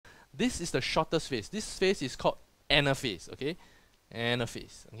this is the shortest phase. This phase is called anaphase, okay?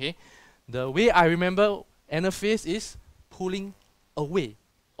 Anaphase, okay? The way I remember anaphase is pulling away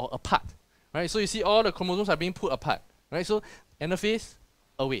or apart, right? So you see all the chromosomes are being pulled apart, right? So anaphase,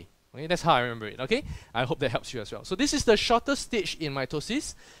 away. Okay, that's how I remember it, okay? I hope that helps you as well. So this is the shortest stage in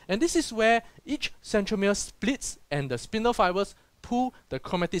mitosis, and this is where each centromere splits and the spindle fibers pull the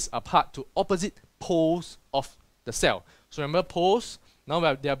chromatids apart to opposite poles of the cell. So remember poles,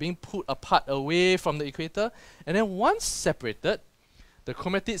 now they are being pulled apart away from the equator, and then once separated, the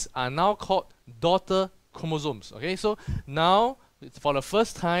chromatids are now called daughter chromosomes, okay? So now, for the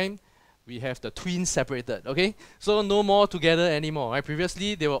first time, we have the twins separated, okay? So no more together anymore, right?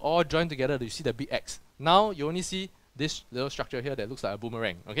 Previously, they were all joined together. You see the big X. Now, you only see this little structure here that looks like a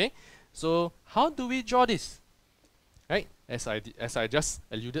boomerang, okay? So how do we draw this? Right? As I just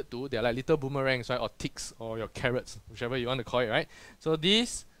alluded to, they're like little boomerangs, right? Or ticks, or your carrots, whichever you want to call it, right? So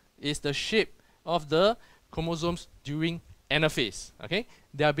this is the shape of the chromosomes during anaphase, okay?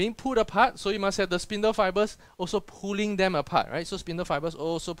 They are being pulled apart, so you must have the spindle fibers also pulling them apart, right? So spindle fibers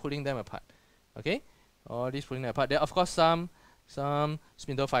also pulling them apart, okay? All these pulling them apart. There are of course some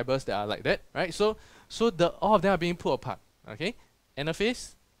spindle fibers that are like that, right? So all of them are being pulled apart, okay?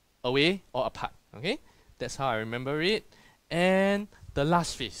 Anaphase, away or apart, okay? That's how I remember it. And the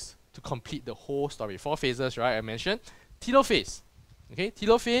last phase to complete the whole story. 4 phases, right? I mentioned telophase, okay?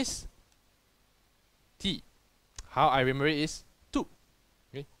 Telophase, T. How I remember it is 2.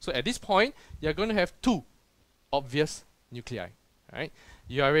 Okay? So at this point, you're going to have 2 obvious nuclei. Right?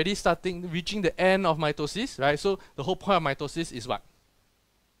 You are already reaching the end of mitosis, right? So the whole point of mitosis is what?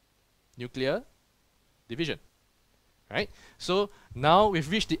 Nuclear division. Right? So now we've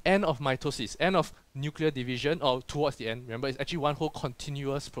reached the end of mitosis, end of nuclear division, or towards the end. Remember, it's actually one whole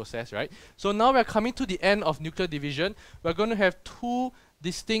continuous process, right? So now we're coming to the end of nuclear division. We're going to have 2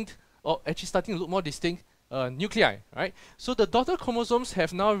 distinct, or actually starting to look more distinct, nuclei, right? So the daughter chromosomes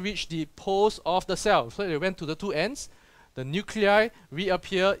have now reached the poles of the cell. So they went to the 2 ends. The nuclei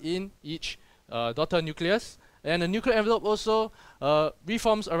reappear in each daughter nucleus, and the nuclear envelope also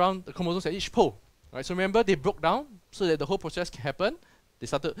reforms around the chromosomes at each pole. Right? So remember, they broke down so that the whole process can happen. They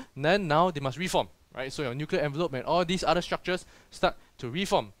started, then now they must reform. Right? So your nuclear envelope and all these other structures start to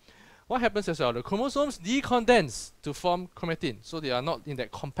reform. What happens as well? The chromosomes decondense to form chromatin, so they are not in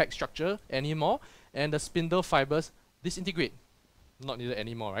that compact structure anymore, and the spindle fibers disintegrate. Not needed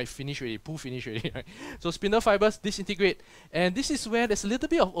anymore, right? Finish already, poo finish already, right? So spindle fibers disintegrate, and this is where there's a little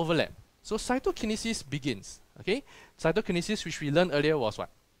bit of overlap. So cytokinesis begins, okay? Cytokinesis, which we learned earlier, was what?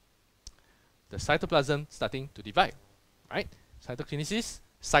 The cytoplasm starting to divide, right? Cytokinesis,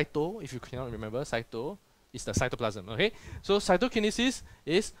 cyto, if you cannot remember, cyto is the cytoplasm, okay? So cytokinesis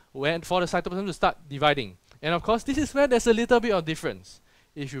is when for the cytoplasm to start dividing. And of course, this is where there's a little bit of difference.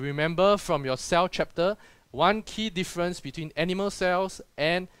 If you remember from your cell chapter, one key difference between animal cells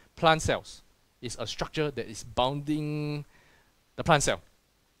and plant cells is a structure that is bounding the plant cell,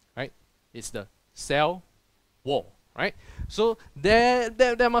 right? It's the cell wall, right? So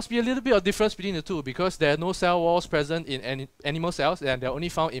there must be a little bit of difference between the two, because there are no cell walls present in animal cells, and they're only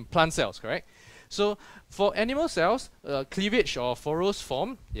found in plant cells, correct? So for animal cells, cleavage or furrows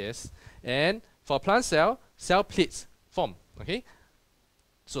form, yes, and for plant cell plates form, okay?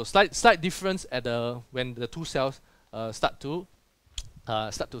 So slight difference at when the 2 cells start to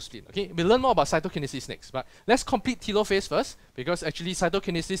split. Okay, we'll learn more about cytokinesis next, but let's complete telophase first, because actually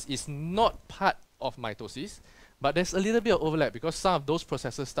cytokinesis is not part of mitosis, but there's a little bit of overlap because some of those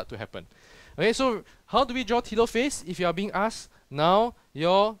processes start to happen. Okay, so how do we draw telophase? If you are being asked, now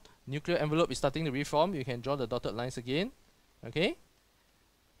your nuclear envelope is starting to reform, you can draw the dotted lines again. Okay,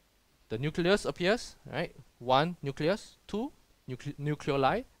 the nucleus appears, right? 1 nucleus, 2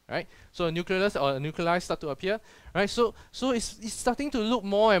 nucleoli, right? So a nucleus or a nuclei start to appear, right? So it's starting to look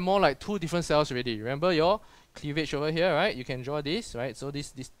more and more like 2 different cells already. Remember your cleavage over here, right? You can draw this, right? So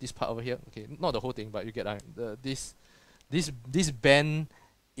this part over here, okay, not the whole thing, but you get this bend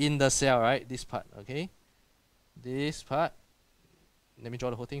in the cell, right? This part, okay? This part. Let me draw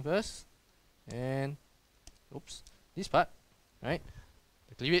the whole thing first, and oops, this part, right?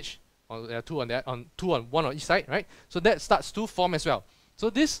 The cleavage. There are 2 on that, one on each side, right? So that starts to form as well. So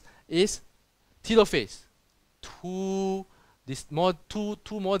this is telophase. Two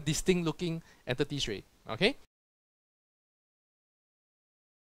more distinct looking entities, right? Okay.